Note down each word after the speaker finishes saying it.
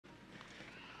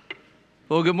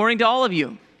Well, good morning to all of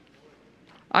you.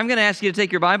 I'm going to ask you to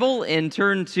take your Bible and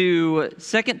turn to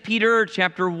 2 Peter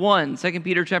chapter 1. 2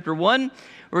 Peter chapter 1.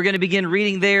 We're going to begin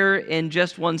reading there in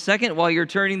just 1 second. While you're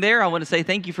turning there, I want to say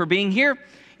thank you for being here.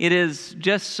 It is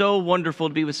just so wonderful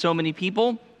to be with so many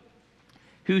people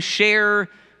who share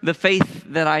the faith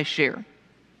that I share.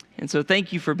 And so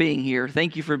thank you for being here.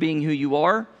 Thank you for being who you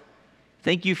are.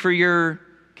 Thank you for your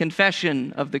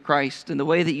confession of the Christ and the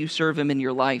way that you serve Him in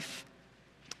your life.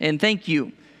 And thank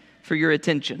you for your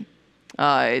attention.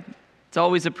 It's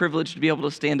always a privilege to be able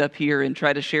to stand up here and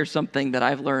try to share something that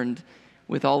I've learned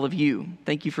with all of you.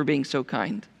 Thank you for being so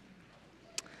kind.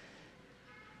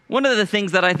 One of the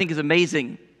things that I think is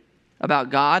amazing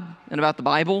about God and about the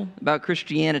Bible, about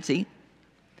Christianity,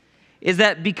 is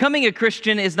that becoming a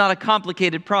Christian is not a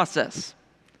complicated process.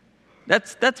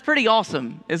 That's pretty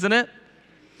awesome, isn't it?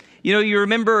 You know, you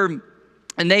remember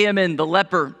Naaman the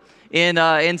leper in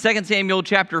 2 Samuel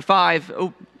chapter 5.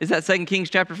 Oh, is that 2 Kings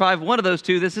chapter 5? One of those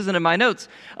two. This isn't in my notes.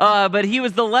 But he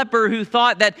was the leper who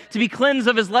thought that to be cleansed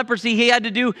of his leprosy, he had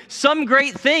to do some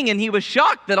great thing. And he was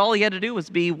shocked that all he had to do was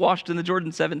be washed in the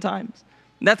Jordan 7 times.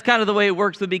 And that's kind of the way it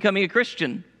works with becoming a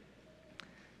Christian.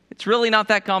 It's really not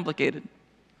that complicated.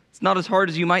 It's not as hard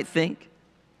as you might think.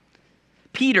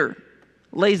 Peter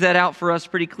lays that out for us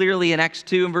pretty clearly in Acts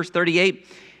 2 and verse 38.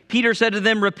 Peter said to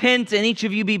them, "Repent, and each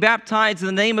of you be baptized in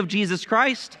the name of Jesus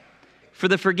Christ for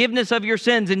the forgiveness of your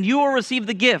sins, and you will receive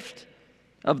the gift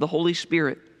of the Holy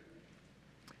Spirit."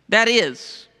 That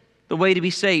is the way to be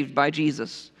saved by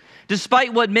Jesus.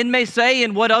 Despite what men may say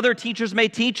and what other teachers may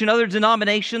teach in other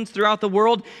denominations throughout the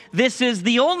world, this is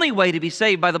the only way to be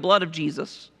saved by the blood of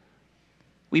Jesus.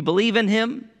 We believe in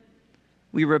Him,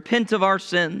 we repent of our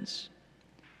sins,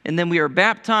 and then we are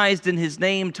baptized in His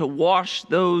name to wash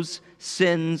those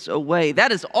sins away.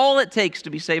 That is all it takes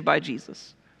to be saved by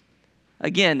Jesus.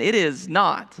 Again, it is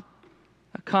not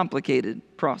a complicated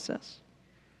process.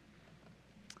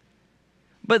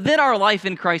 But then our life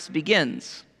in Christ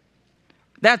begins.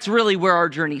 That's really where our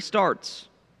journey starts.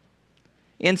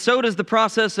 And so does the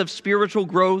process of spiritual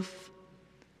growth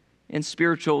and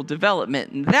spiritual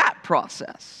development. And that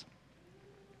process,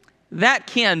 that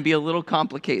can be a little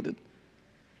complicated,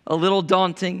 a little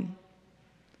daunting,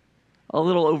 a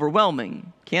little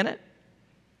overwhelming, can it?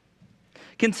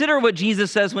 Consider what Jesus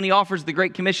says when He offers the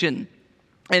Great Commission.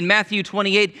 In Matthew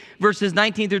 28, verses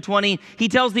 19 through 20, He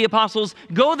tells the apostles,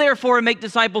 "Go therefore and make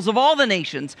disciples of all the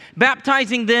nations,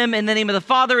 baptizing them in the name of the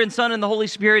Father and Son and the Holy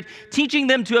Spirit, teaching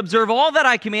them to observe all that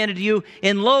I commanded you,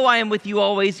 and lo, I am with you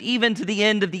always, even to the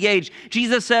end of the age."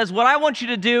 Jesus says, what I want you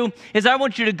to do is I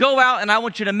want you to go out and I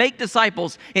want you to make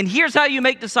disciples. And here's how you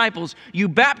make disciples. You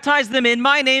baptize them in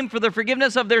my name for the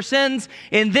forgiveness of their sins,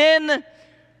 and then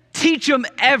teach them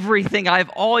everything I've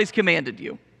always commanded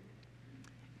you.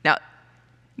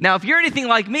 Now, if you're anything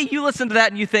like me, you listen to that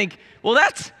and you think, well,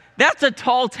 that's a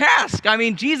tall task. I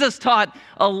mean, Jesus taught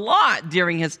a lot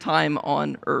during His time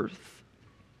on earth.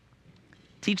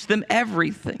 Teach them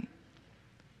everything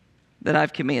that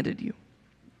I've commanded you.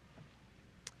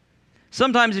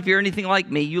 Sometimes, if you're anything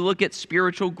like me, you look at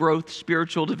spiritual growth,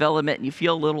 spiritual development, and you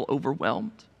feel a little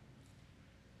overwhelmed.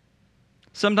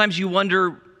 Sometimes you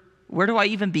wonder, where do I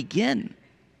even begin?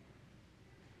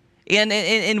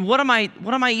 And what am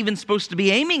I even supposed to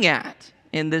be aiming at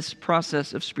in this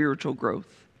process of spiritual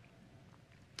growth?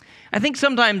 I think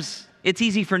sometimes it's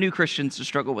easy for new Christians to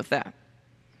struggle with that.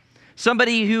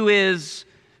 Somebody who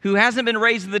hasn't been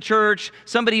raised in the church,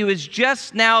 somebody who has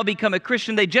just now become a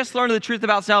Christian, they just learned the truth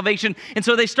about salvation, and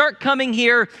so they start coming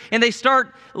here and they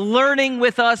start learning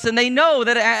with us, and they know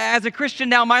that as a Christian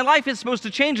now, my life is supposed to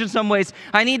change in some ways.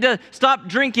 I need to stop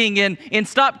drinking and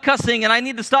stop cussing, and I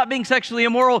need to stop being sexually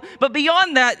immoral. But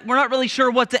beyond that, we're not really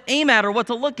sure what to aim at or what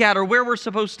to look at or where we're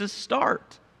supposed to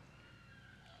start.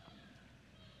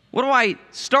 What do I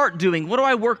start doing? What do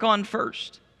I work on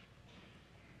first?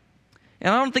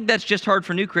 And I don't think that's just hard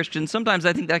for new Christians. Sometimes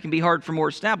I think that can be hard for more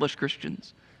established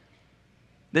Christians,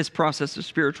 this process of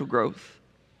spiritual growth.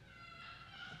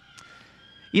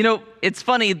 You know, it's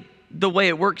funny the way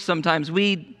it works sometimes.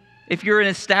 If you're an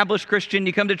established Christian,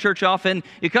 you come to church often,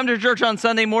 you come to church on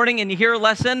Sunday morning and you hear a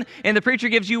lesson, and the preacher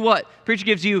gives you what? The preacher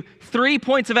gives you 3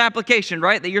 points of application,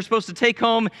 right, that you're supposed to take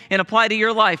home and apply to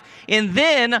your life. And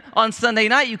then on Sunday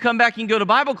night, you come back and go to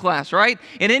Bible class, right?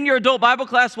 And in your adult Bible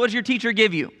class, what does your teacher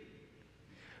give you?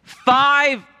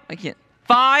 5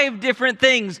 different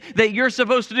things that you're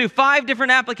supposed to do. 5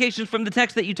 different applications from the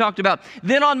text that you talked about.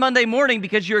 Then on Monday morning,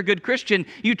 because you're a good Christian,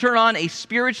 you turn on a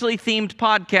spiritually themed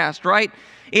podcast, right?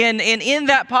 And in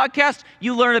that podcast,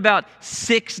 you learn about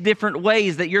 6 different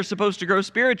ways that you're supposed to grow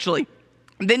spiritually.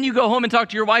 Then you go home and talk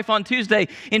to your wife on Tuesday,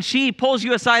 and she pulls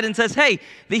you aside and says, hey,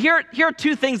 here are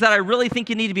 2 things that I really think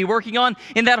you need to be working on.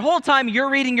 And that whole time you're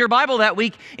reading your Bible that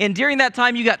week, and during that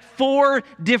time you got 4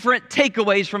 different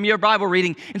takeaways from your Bible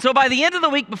reading. And so by the end of the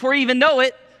week, before you even know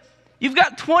it, you've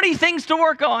got 20 things to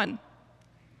work on.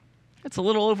 It's a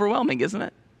little overwhelming, isn't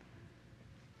it?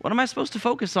 What am I supposed to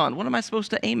focus on? What am I supposed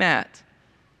to aim at?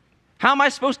 How am I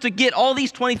supposed to get all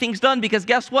these 20 things done? Because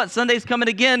guess what? Sunday's coming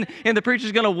again, and the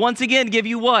preacher's going to once again give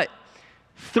you what?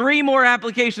 3 more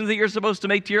applications that you're supposed to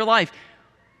make to your life.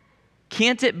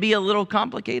 Can't it be a little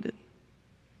complicated?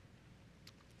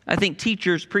 I think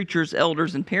teachers, preachers,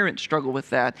 elders, and parents struggle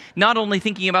with that. Not only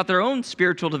thinking about their own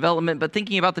spiritual development, but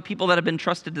thinking about the people that have been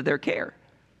trusted to their care.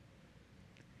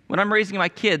 When I'm raising my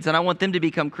kids and I want them to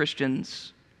become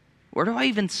Christians, where do I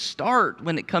even start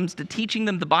when it comes to teaching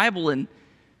them the Bible and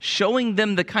showing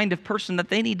them the kind of person that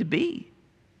they need to be?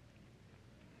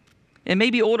 And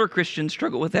maybe older Christians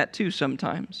struggle with that too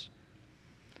sometimes.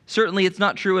 Certainly it's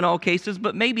not true in all cases,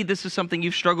 but maybe this is something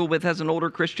you've struggled with as an older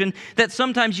Christian, that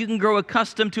sometimes you can grow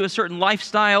accustomed to a certain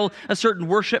lifestyle, a certain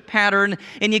worship pattern,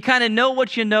 and you kind of know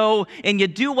what you know, and you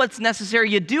do what's necessary,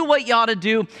 you do what you ought to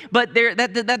do, but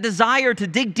that desire to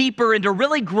dig deeper and to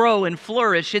really grow and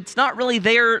flourish, it's not really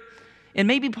there. And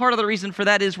maybe part of the reason for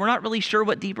that is we're not really sure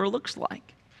what deeper looks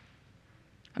like.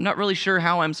 I'm not really sure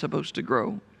how I'm supposed to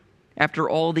grow after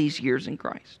all these years in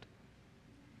Christ.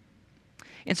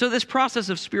 And so this process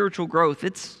of spiritual growth,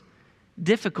 it's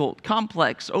difficult,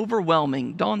 complex,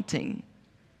 overwhelming, daunting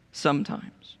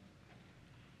sometimes.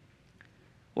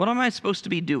 What am I supposed to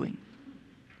be doing?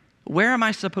 Where am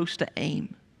I supposed to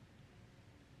aim?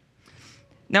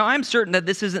 Now, I'm certain that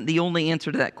this isn't the only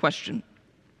answer to that question,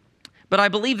 but I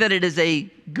believe that it is a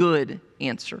good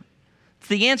answer. It's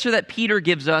the answer that Peter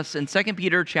gives us in 2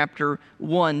 Peter chapter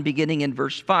 1, beginning in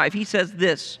verse 5. He says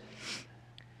this,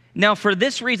 "Now for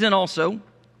this reason also,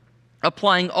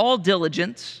 applying all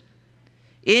diligence,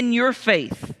 in your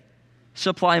faith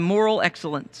supply moral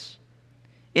excellence,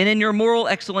 and in your moral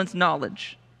excellence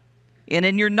knowledge, and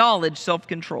in your knowledge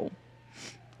self-control,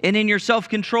 and in your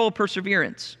self-control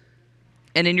perseverance,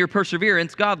 and in your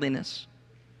perseverance godliness,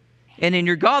 and in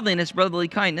your godliness brotherly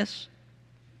kindness,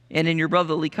 and in your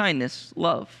brotherly kindness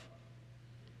love.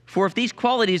 For if these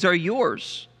qualities are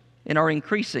yours and are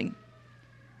increasing,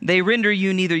 they render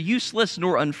you neither useless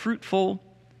nor unfruitful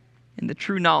in the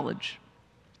true knowledge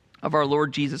of our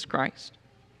Lord Jesus Christ."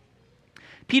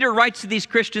 Peter writes to these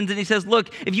Christians and he says, look,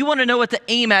 if you want to know what to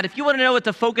aim at, if you want to know what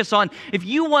to focus on, if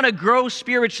you want to grow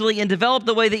spiritually and develop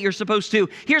the way that you're supposed to,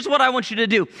 here's what I want you to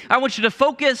do. I want you to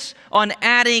focus on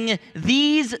adding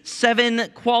these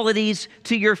 7 qualities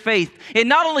to your faith. And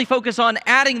not only focus on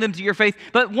adding them to your faith,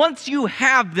 but once you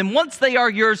have them, once they are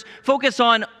yours, focus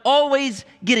on always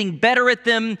getting better at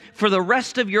them for the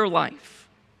rest of your life.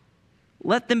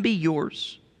 Let them be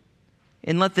yours,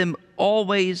 and let them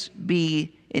always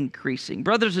be increasing.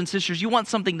 Brothers and sisters, you want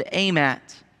something to aim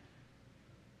at.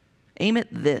 Aim at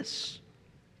this.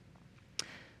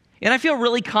 And I feel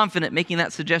really confident making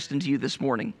that suggestion to you this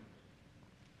morning,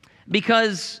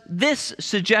 because this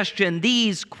suggestion,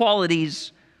 these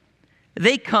qualities,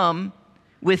 they come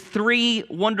with 3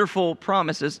 wonderful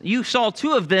promises. You saw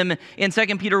 2 of them in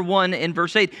 2 Peter 1 in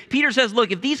verse 8. Peter says,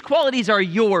 look, if these qualities are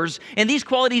yours and these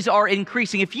qualities are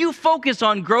increasing, if you focus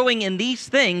on growing in these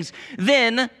things,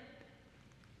 then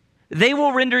they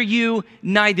will render you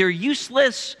neither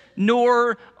useless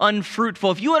nor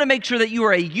unfruitful. If you want to make sure that you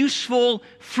are a useful,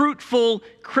 fruitful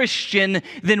Christian,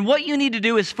 then what you need to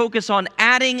do is focus on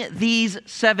adding these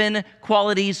 7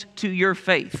 qualities to your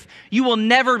faith. You will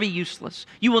never be useless.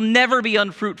 You will never be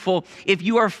unfruitful if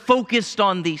you are focused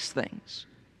on these things.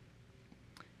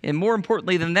 And more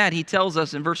importantly than that, he tells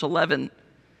us in verse 11,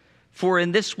 "For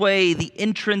in this way the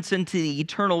entrance into the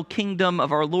eternal kingdom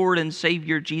of our Lord and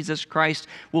Savior Jesus Christ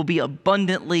will be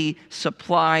abundantly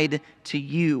supplied to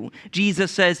you."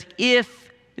 Jesus says,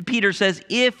 Peter says,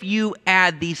 if you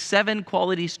add these 7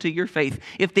 qualities to your faith,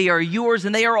 if they are yours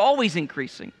and they are always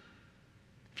increasing,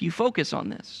 if you focus on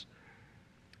this,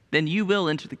 then you will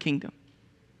enter the kingdom.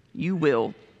 You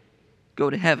will go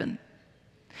to heaven.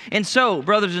 And so,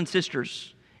 brothers and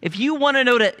sisters, if you want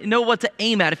to know what to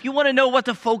aim at, if you want to know what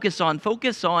to focus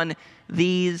on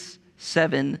these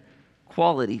 7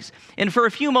 qualities. And for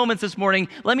a few moments this morning,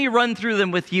 let me run through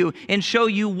them with you and show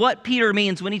you what Peter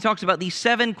means when he talks about these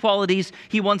 7 qualities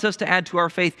he wants us to add to our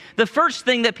faith. The first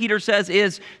thing that Peter says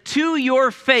is, to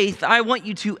your faith, I want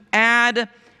you to add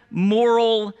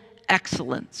moral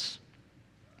excellence.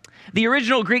 The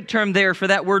original Greek term there for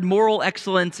that word moral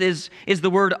excellence is the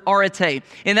word arete.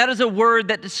 And that is a word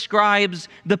that describes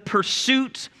the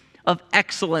pursuit of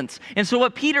excellence. And so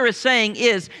what Peter is saying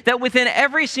is that within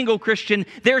every single Christian,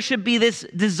 there should be this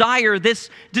desire, this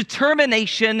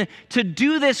determination to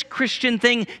do this Christian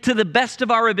thing to the best of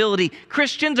our ability.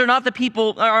 Christians are not the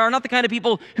kind of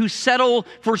people who settle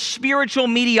for spiritual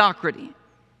mediocrity.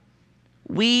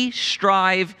 We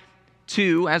strive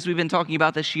to, as we've been talking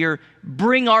about this year,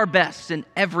 bring our best in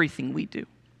everything we do.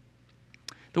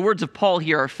 The words of Paul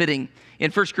here are fitting. In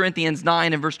 1 Corinthians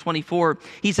 9 and verse 24,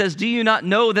 he says, "Do you not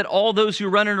know that all those who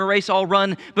run in a race all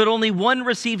run, but only one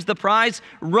receives the prize?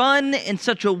 Run in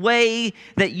such a way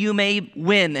that you may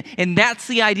win." And that's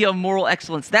the idea of moral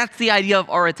excellence. That's the idea of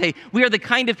arete. We are the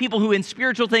kind of people who in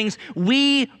spiritual things,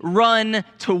 we run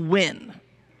to win.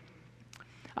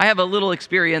 I have a little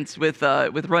experience with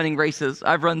running races.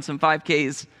 I've run some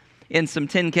 5Ks and some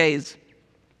 10Ks.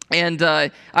 And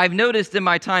I've noticed in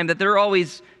my time that there are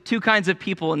always two kinds of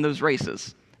people in those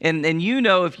races. And you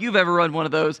know, if you've ever run one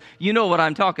of those, you know what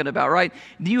I'm talking about, right?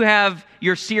 You have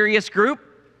your serious group,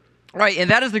 right?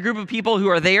 And that is the group of people who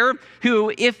are there,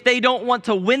 who, if they don't want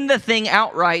to win the thing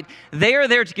outright, they are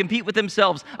there to compete with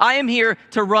themselves. I am here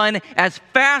to run as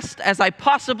fast as I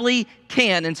possibly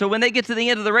can. And so when they get to the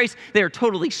end of the race, they are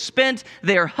totally spent,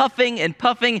 they're huffing and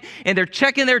puffing, and they're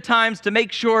checking their times to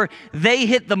make sure they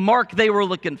hit the mark they were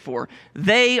looking for.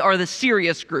 They are the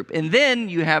serious group. And then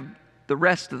you have the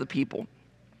rest of the people.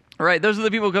 All right, those are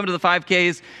the people who come to the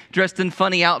 5Ks dressed in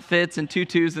funny outfits and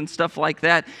tutus and stuff like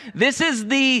that. This is,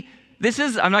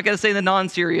 I'm not going to say the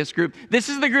non-serious group. This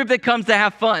is the group that comes to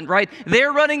have fun, right?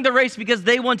 They're running the race because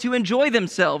they want to enjoy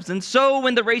themselves. And so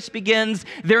when the race begins,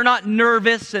 they're not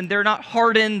nervous and they're not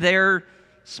hardened. They're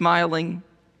smiling.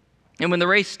 And when the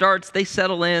race starts, they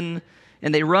settle in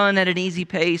and they run at an easy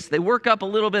pace. They work up a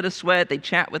little bit of sweat. They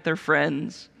chat with their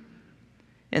friends.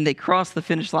 And they cross the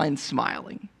finish line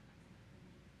smiling.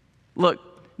 Look,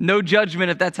 no judgment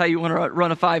if that's how you want to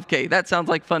run a 5K. That sounds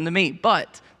like fun to me.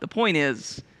 But the point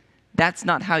is, that's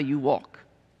not how you walk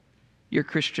your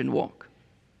Christian walk.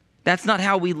 That's not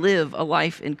how we live a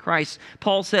life in Christ.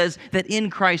 Paul says that in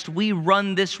Christ, we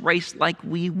run this race like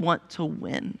we want to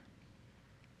win.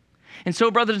 And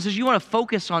so, brothers and sisters, you want to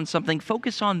focus on something,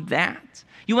 focus on that.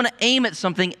 You want to aim at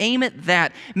something, aim at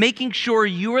that, making sure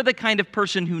you are the kind of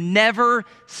person who never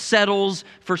settles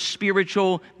for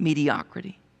spiritual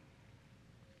mediocrity.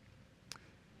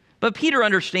 But Peter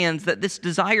understands that this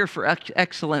desire for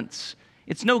excellence,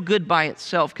 it's no good by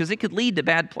itself because it could lead to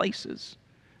bad places.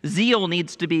 Zeal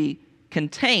needs to be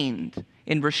contained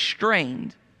and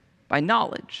restrained by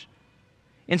knowledge.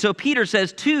 And so Peter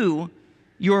says, to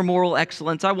your moral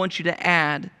excellence, I want you to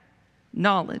add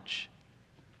knowledge.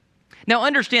 Now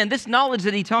understand, this knowledge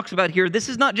that he talks about here, this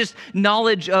is not just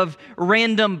knowledge of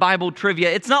random Bible trivia.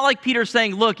 It's not like Peter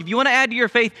saying, look, if you want to add to your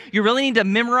faith, you really need to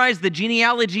memorize the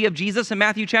genealogy of Jesus in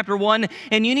Matthew chapter 1,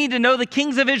 and you need to know the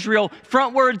kings of Israel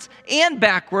frontwards and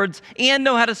backwards, and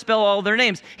know how to spell all their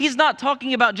names. He's not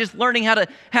talking about just learning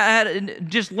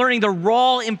just learning the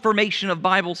raw information of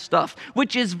Bible stuff,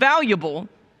 which is valuable.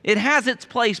 It has its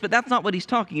place, but that's not what he's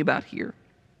talking about here.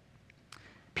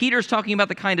 Peter's talking about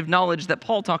the kind of knowledge that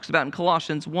Paul talks about in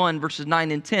Colossians 1, verses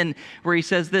 9 and 10, where he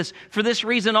says this, "For this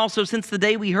reason also, since the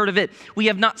day we heard of it, we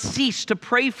have not ceased to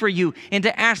pray for you and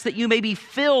to ask that you may be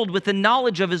filled with the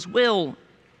knowledge of his will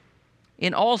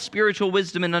in all spiritual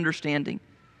wisdom and understanding,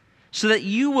 so that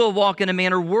you will walk in a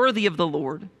manner worthy of the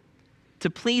Lord, to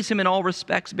please him in all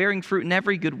respects, bearing fruit in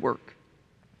every good work,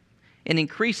 and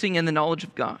increasing in the knowledge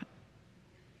of God."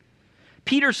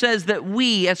 Peter says that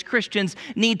we as Christians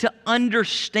need to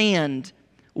understand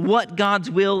what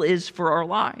God's will is for our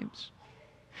lives.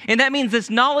 And that means this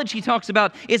knowledge he talks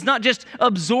about is not just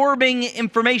absorbing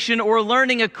information or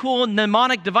learning a cool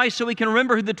mnemonic device so we can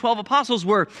remember who the 12 apostles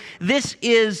were. This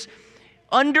is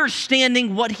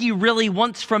understanding what he really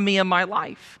wants from me in my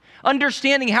life.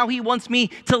 Understanding how he wants me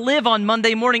to live on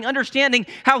Monday morning, understanding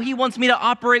how he wants me to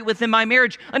operate within my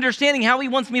marriage, understanding how he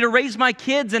wants me to raise my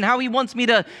kids and how he wants me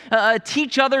to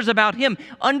teach others about him,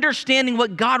 understanding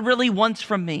what God really wants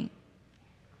from me.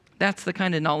 That's the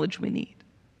kind of knowledge we need.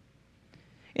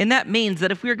 And that means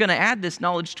that if we're going to add this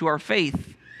knowledge to our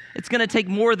faith, it's going to take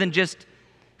more than just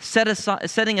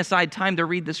setting aside time to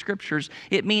read the scriptures.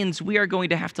 It means we are going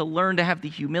to have to learn to have the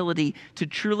humility to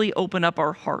truly open up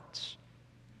our hearts.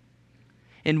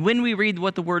 And when we read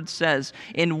what the Word says,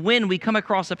 and when we come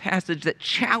across a passage that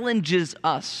challenges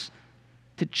us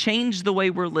to change the way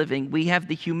we're living, we have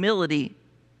the humility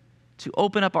to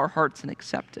open up our hearts and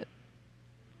accept it.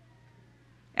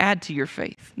 Add to your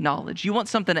faith knowledge. You want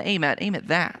something to aim at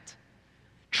that.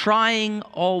 Trying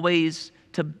always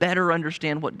to better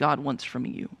understand what God wants from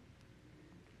you.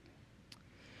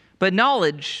 But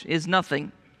knowledge is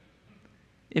nothing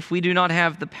if we do not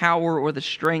have the power or the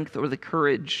strength or the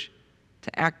courage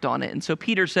to act on it. And so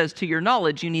Peter says, to your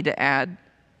knowledge, you need to add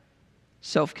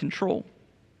self-control.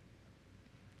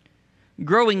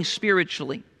 Growing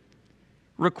spiritually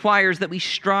requires that we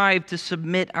strive to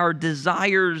submit our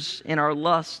desires and our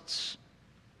lusts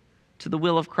to the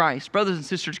will of Christ. Brothers and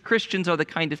sisters, Christians are the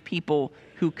kind of people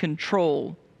who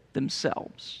control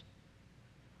themselves.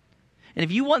 And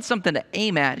if you want something to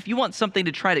aim at, if you want something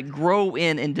to try to grow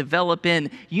in and develop in,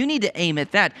 you need to aim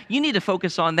at that. You need to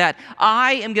focus on that.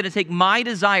 I am going to take my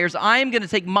desires. I am going to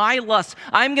take my lusts.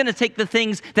 I'm going to take the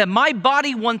things that my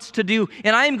body wants to do,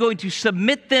 and I am going to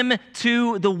submit them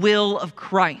to the will of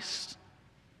Christ.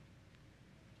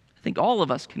 I think all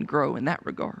of us can grow in that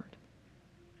regard.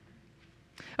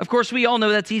 Of course, we all know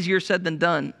that's easier said than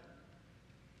done,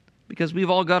 because we've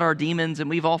all got our demons and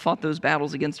we've all fought those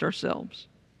battles against ourselves.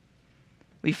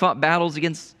 We fought battles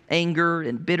against anger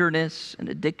and bitterness and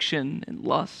addiction and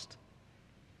lust.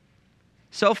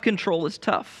 Self-control is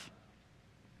tough.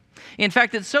 In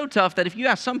fact, it's so tough that if you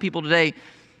ask some people today,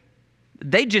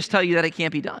 they just tell you that it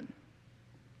can't be done.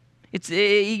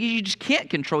 You just can't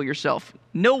control yourself.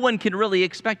 No one can really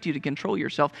expect you to control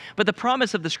yourself. But the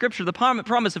promise of the Scripture, the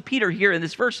promise of Peter here in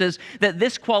this verse is that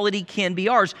this quality can be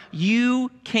ours. You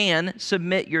can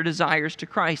submit your desires to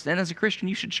Christ. And as a Christian,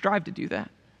 you should strive to do that.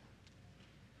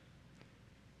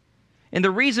 And the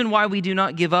reason why we do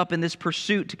not give up in this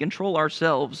pursuit to control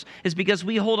ourselves is because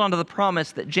we hold on to the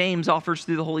promise that James offers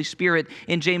through the Holy Spirit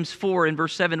in James 4 in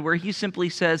verse 7, where he simply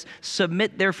says,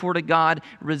 submit therefore to God,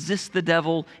 resist the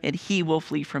devil, and he will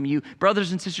flee from you.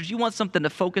 Brothers and sisters, you want something to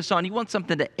focus on, you want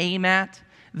something to aim at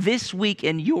this week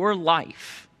in your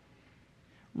life.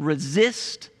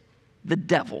 Resist the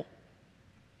devil.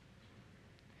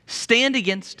 Stand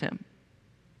against him.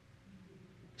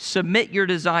 Submit your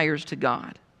desires to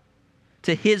God,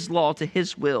 to his law, to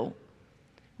his will.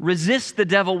 Resist the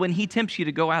devil when he tempts you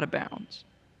to go out of bounds.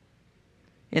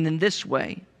 And in this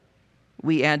way,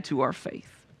 we add to our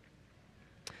faith.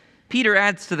 Peter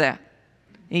adds to that.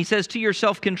 And he says, to your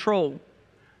self-control,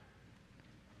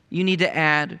 you need to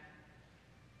add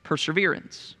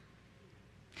perseverance.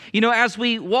 You know, as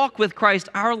we walk with Christ,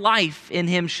 our life in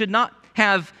him should not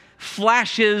have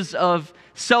flashes of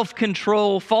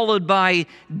self-control followed by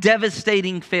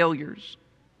devastating failures.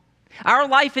 Our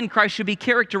life in Christ should be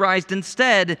characterized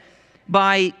instead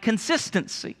by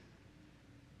consistency.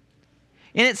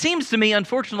 And it seems to me,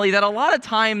 unfortunately, that a lot of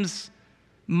times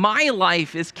my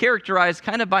life is characterized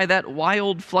kind of by that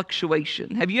wild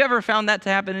fluctuation. Have you ever found that to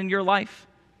happen in your life?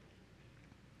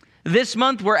 This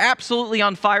month, we're absolutely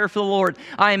on fire for the Lord.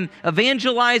 I'm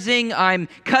evangelizing. I'm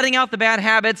cutting out the bad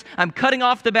habits. I'm cutting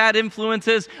off the bad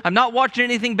influences. I'm not watching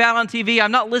anything bad on TV.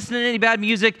 I'm not listening to any bad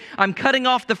music. I'm cutting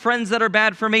off the friends that are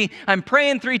bad for me. I'm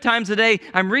praying 3 times a day.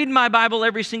 I'm reading my Bible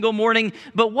every single morning.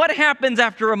 But what happens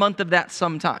after a month of that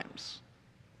sometimes?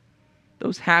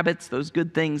 Those habits, those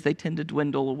good things, they tend to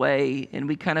dwindle away, and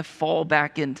we kind of fall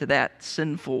back into that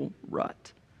sinful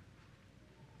rut.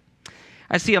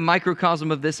 I see a microcosm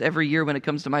of this every year when it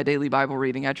comes to my daily Bible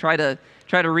reading. I try to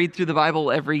read through the Bible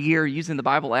every year using the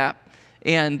Bible app.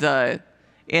 And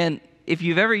if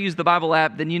you've ever used the Bible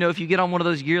app, then you know if you get on one of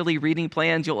those yearly reading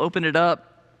plans, you'll open it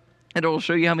up and it will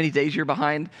show you how many days you're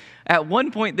behind. At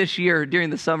one point this year, during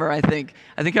the summer, I think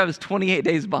I was 28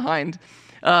 days behind.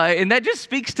 And that just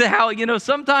speaks to how, you know,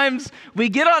 sometimes we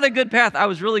get on a good path. I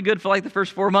was really good for like the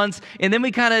first 4 months, and then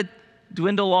we kind of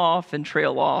dwindle off and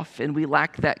trail off, and we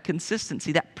lack that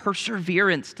consistency, that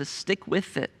perseverance to stick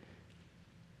with it.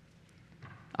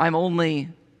 I'm only,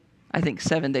 I think,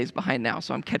 7 days behind now,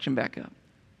 so I'm catching back up.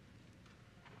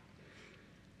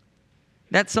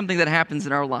 That's something that happens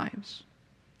in our lives.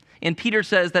 And Peter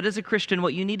says that as a Christian,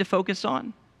 what you need to focus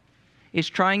on is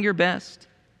trying your best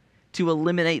to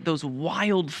eliminate those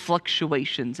wild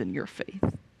fluctuations in your faith.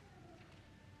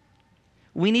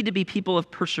 We need to be people of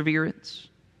perseverance,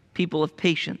 people of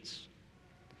patience.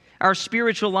 Our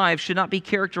spiritual lives should not be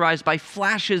characterized by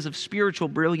flashes of spiritual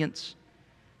brilliance,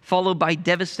 followed by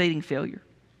devastating failure.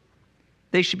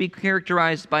 They should be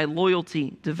characterized by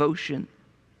loyalty, devotion,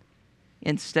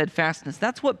 and steadfastness.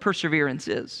 That's what perseverance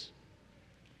is.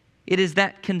 It is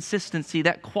that consistency,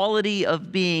 that quality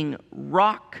of being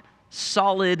rock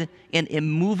solid and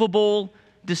immovable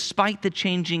despite the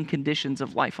changing conditions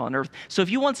of life on earth. So if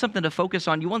you want something to focus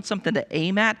on, you want something to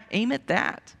aim at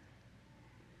that.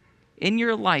 In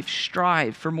your life,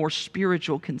 strive for more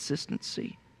spiritual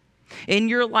consistency. In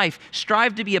your life,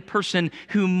 strive to be a person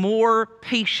who more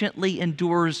patiently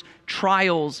endures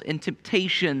trials and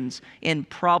temptations and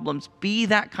problems. Be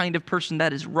that kind of person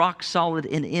that is rock solid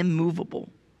and immovable.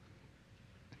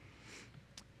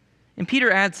 And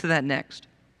Peter adds to that next.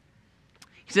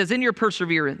 He says, in your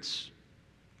perseverance,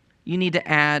 you need to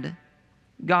add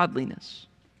godliness.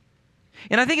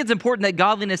 And I think it's important that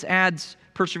godliness adds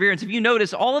perseverance. If you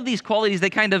notice, all of these qualities, they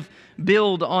kind of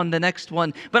build on the next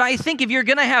one. But I think if you're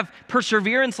going to have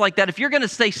perseverance like that, if you're going to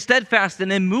stay steadfast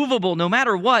and immovable no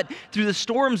matter what through the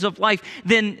storms of life,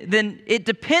 then it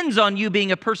depends on you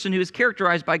being a person who is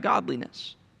characterized by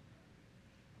godliness.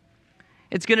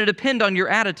 It's going to depend on your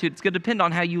attitude. It's going to depend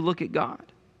on how you look at God.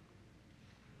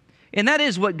 And that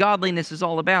is what godliness is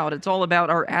all about. It's all about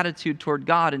our attitude toward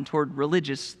God and toward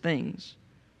religious things.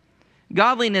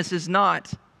 Godliness is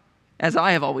not, as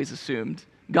I have always assumed,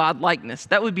 God-likeness.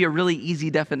 That would be a really easy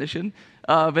definition,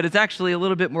 but it's actually a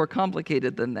little bit more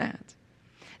complicated than that.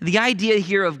 The idea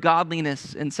here of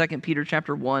godliness in 2 Peter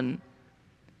chapter 1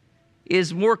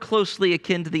 is more closely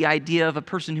akin to the idea of a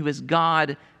person who is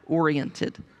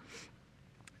God-oriented.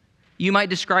 You might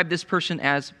describe this person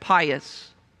as pious,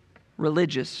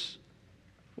 religious,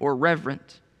 or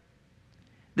reverent.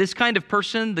 This kind of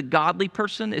person, the godly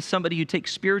person, is somebody who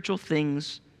takes spiritual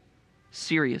things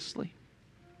seriously.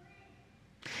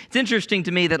 It's interesting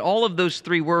to me that all of those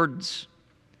three words,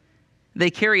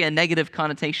 they carry a negative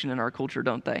connotation in our culture,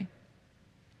 don't they?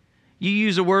 You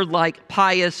use a word like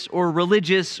pious or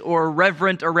religious or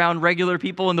reverent around regular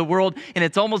people in the world, and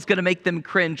it's almost going to make them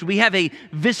cringe. We have a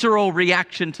visceral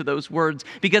reaction to those words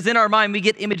because in our mind we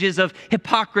get images of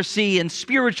hypocrisy and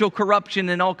spiritual corruption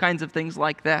and all kinds of things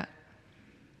like that.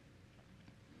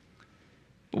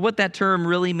 But what that term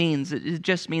really means, it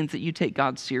just means that you take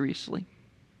God seriously.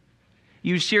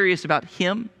 You're serious about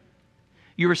Him.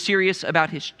 You are serious about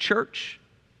His church.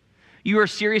 You are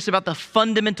serious about the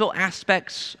fundamental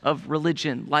aspects of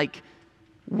religion, like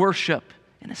worship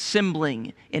and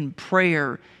assembling and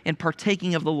prayer and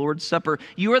partaking of the Lord's Supper.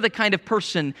 You are the kind of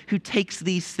person who takes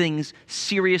these things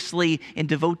seriously and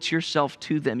devotes yourself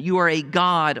to them. You are a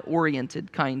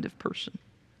God-oriented kind of person.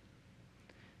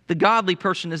 The godly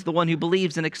person is the one who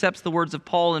believes and accepts the words of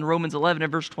Paul in Romans 11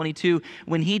 and verse 22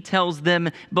 when he tells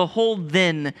them, "Behold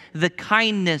then the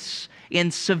kindness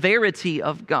and severity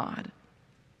of God.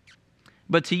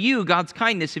 But to you, God's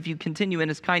kindness, if you continue in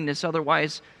His kindness,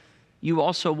 otherwise you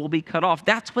also will be cut off."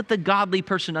 That's what the godly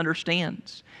person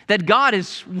understands. That God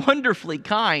is wonderfully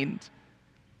kind,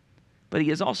 but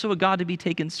He is also a God to be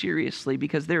taken seriously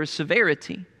because there is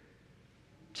severity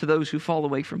to those who fall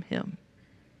away from Him.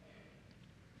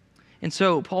 And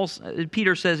so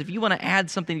Peter says, if you want to add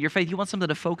something to your faith, you want something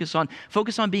to focus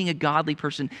on being a godly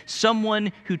person,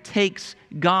 someone who takes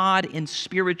God and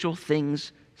spiritual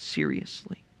things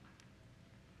seriously.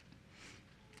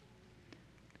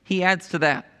 He adds to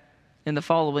that in the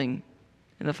following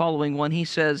one. He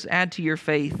says, add to your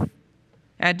faith,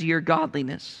 add to your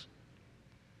godliness,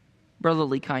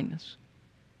 brotherly kindness.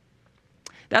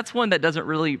 That's one that doesn't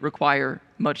really require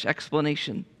much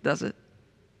explanation, does it?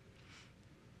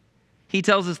 He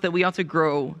tells us that we ought to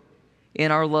grow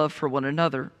in our love for one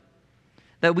another,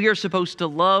 that we are supposed to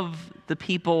love the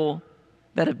people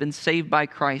that have been saved by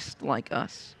Christ like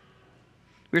us.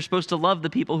 We're supposed to love the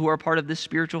people who are part of this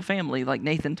spiritual family, like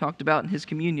Nathan talked about in his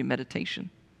communion meditation.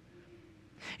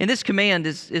 And this command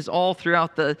is all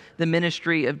throughout the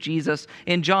ministry of Jesus.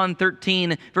 In John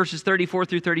 13, verses 34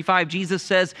 through 35, Jesus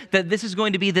says that this is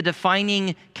going to be the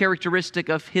defining characteristic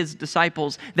of His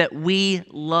disciples, that we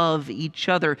love each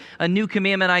other. A new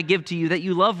commandment I give to you, that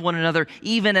you love one another,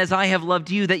 even as I have loved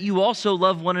you, that you also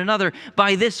love one another.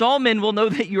 By this all men will know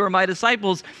that you are my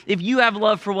disciples, if you have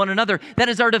love for one another. That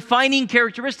is our defining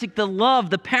characteristic, the love,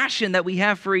 the passion that we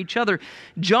have for each other.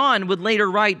 John would later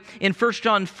write in 1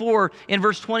 John 4, in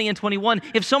verse 20 and 21,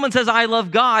 if someone says, I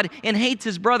love God, and hates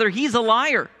his brother, he's a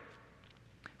liar.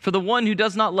 For the one who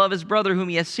does not love his brother whom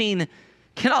he has seen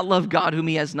cannot love God whom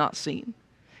he has not seen.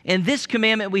 And this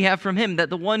commandment we have from Him, that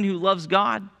the one who loves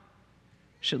God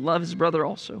should love his brother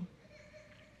also.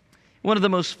 One of the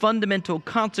most fundamental,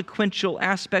 consequential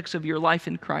aspects of your life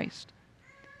in Christ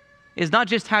is not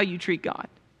just how you treat God,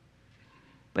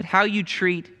 but how you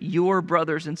treat your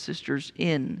brothers and sisters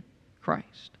in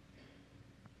Christ.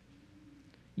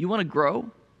 You want to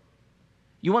grow?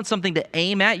 You want something to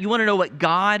aim at? You want to know what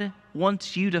God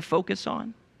wants you to focus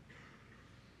on?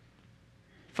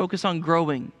 Focus on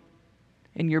growing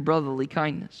in your brotherly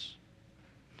kindness.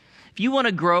 If you want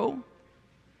to grow,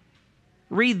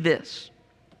 read this.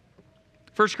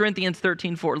 1 Corinthians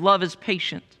 13:4. Love is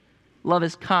patient. Love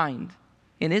is kind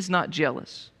and is not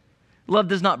jealous. Love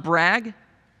does not brag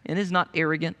and is not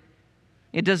arrogant.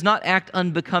 It does not act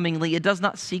unbecomingly. It does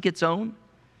not seek its own.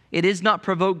 It is not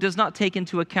provoked, does not take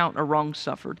into account a wrong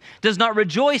suffered, does not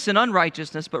rejoice in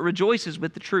unrighteousness, but rejoices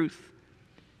with the truth,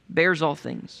 bears all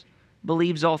things,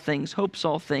 believes all things, hopes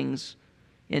all things,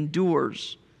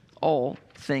 endures all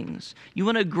things. You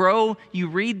want to grow, you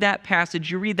read that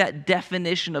passage, you read that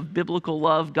definition of biblical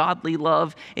love, godly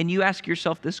love, and you ask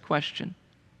yourself this question: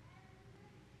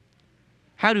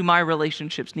 how do my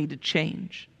relationships need to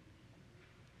change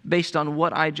based on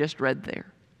what I just read there?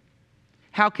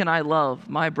 How can I love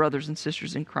my brothers and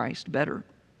sisters in Christ better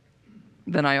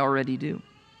than I already do?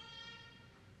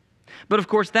 But of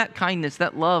course, that kindness,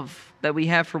 that love that we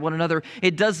have for one another,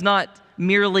 it does not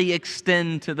merely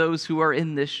extend to those who are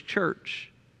in this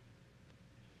church.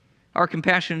 Our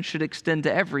compassion should extend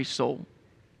to every soul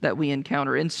that we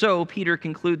encounter. And so Peter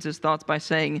concludes his thoughts by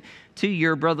saying, to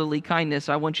your brotherly kindness,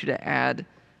 I want you to add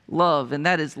love. And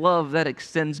that is love that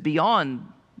extends beyond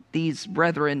these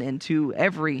brethren and to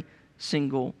every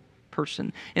single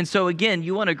person. And so again,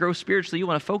 you want to grow spiritually, you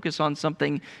want to focus on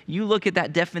something, you look at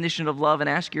that definition of love and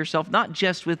ask yourself, not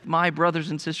just with my brothers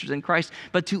and sisters in Christ,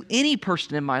 but to any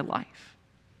person in my life,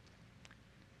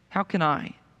 how can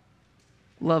I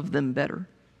love them better?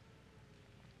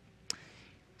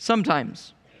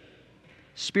 Sometimes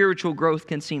spiritual growth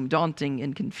can seem daunting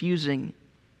and confusing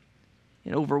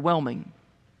and overwhelming.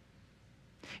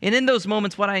 And in those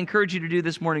moments, what I encourage you to do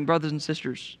this morning, brothers and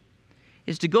sisters,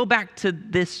 is to go back to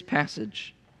this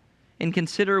passage and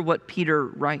consider what Peter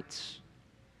writes.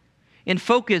 And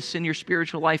focus in your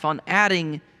spiritual life on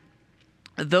adding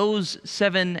those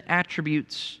 7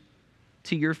 attributes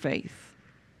to your faith.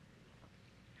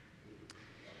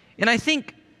 And I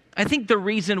think the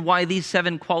reason why these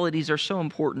 7 qualities are so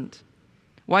important,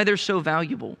 why they're so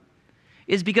valuable,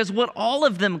 is because what all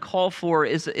of them call for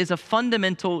is a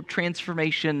fundamental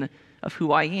transformation of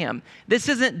who I am. This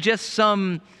isn't just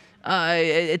some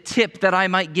a tip that I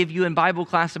might give you in Bible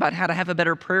class about how to have a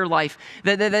better prayer life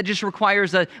that just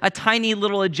requires a tiny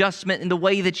little adjustment in the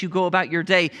way that you go about your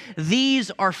day.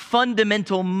 These are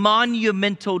fundamental,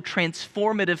 monumental,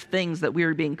 transformative things that we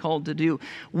are being called to do.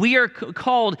 We are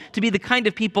called to be the kind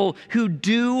of people who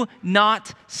do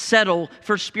not settle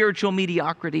for spiritual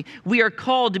mediocrity. We are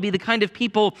called to be the kind of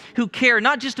people who care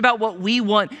not just about what we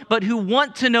want, but who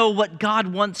want to know what God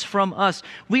wants from us.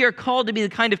 We are called to be the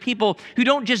kind of people who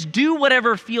don't just do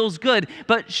whatever feels good,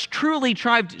 but truly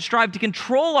strive to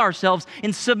control ourselves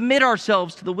and submit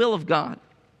ourselves to the will of God.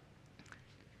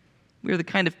 We are the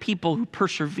kind of people who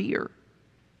persevere,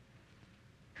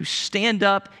 who stand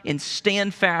up and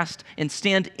stand fast and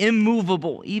stand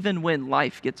immovable even when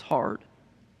life gets hard.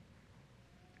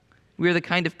 We are the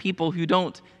kind of people who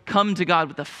don't come to God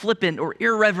with a flippant or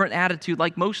irreverent attitude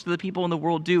like most of the people in the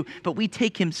world do, but we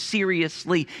take Him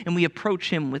seriously and we approach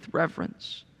Him with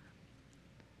reverence.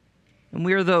 And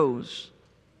we are those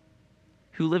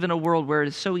who live in a world where it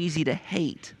is so easy to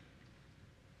hate.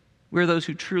 We're those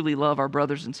who truly love our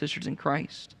brothers and sisters in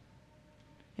Christ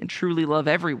and truly love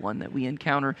everyone that we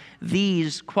encounter.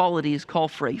 These qualities call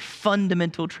for a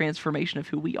fundamental transformation of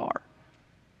who we are.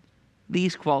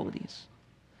 These qualities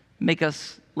make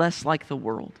us less like the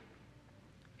world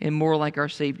and more like our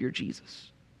Savior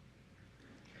Jesus.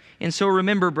 And so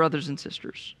remember, brothers and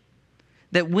sisters,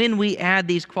 that when we add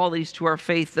these qualities to our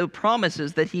faith, the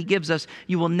promises that He gives us,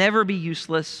 you will never be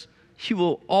useless, you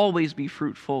will always be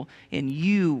fruitful, and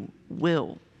you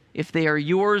will, if they are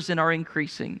yours and are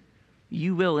increasing,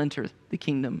 you will enter the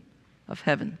kingdom of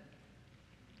heaven.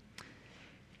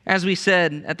 As we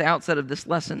said at the outset of this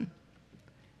lesson,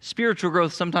 spiritual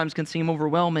growth sometimes can seem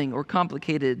overwhelming or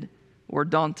complicated or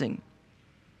daunting.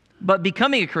 But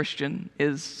becoming a Christian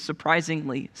is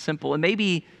surprisingly simple, and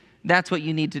maybe that's what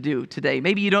you need to do today.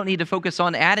 Maybe you don't need to focus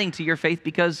on adding to your faith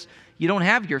because you don't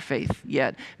have your faith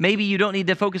yet. Maybe you don't need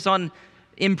to focus on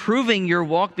improving your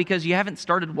walk because you haven't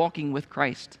started walking with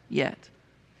Christ yet.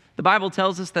 The Bible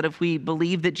tells us that if we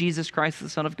believe that Jesus Christ is the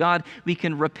Son of God, we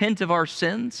can repent of our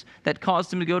sins that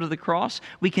caused Him to go to the cross.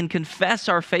 We can confess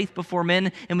our faith before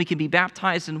men, and we can be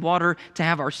baptized in water to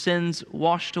have our sins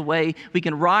washed away. We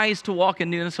can rise to walk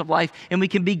in newness of life, and we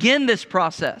can begin this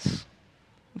process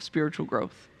of spiritual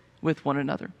growth with one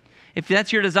another. If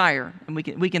that's your desire, and we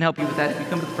can help you with that, if you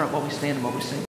come to the front while we stand and while we sing.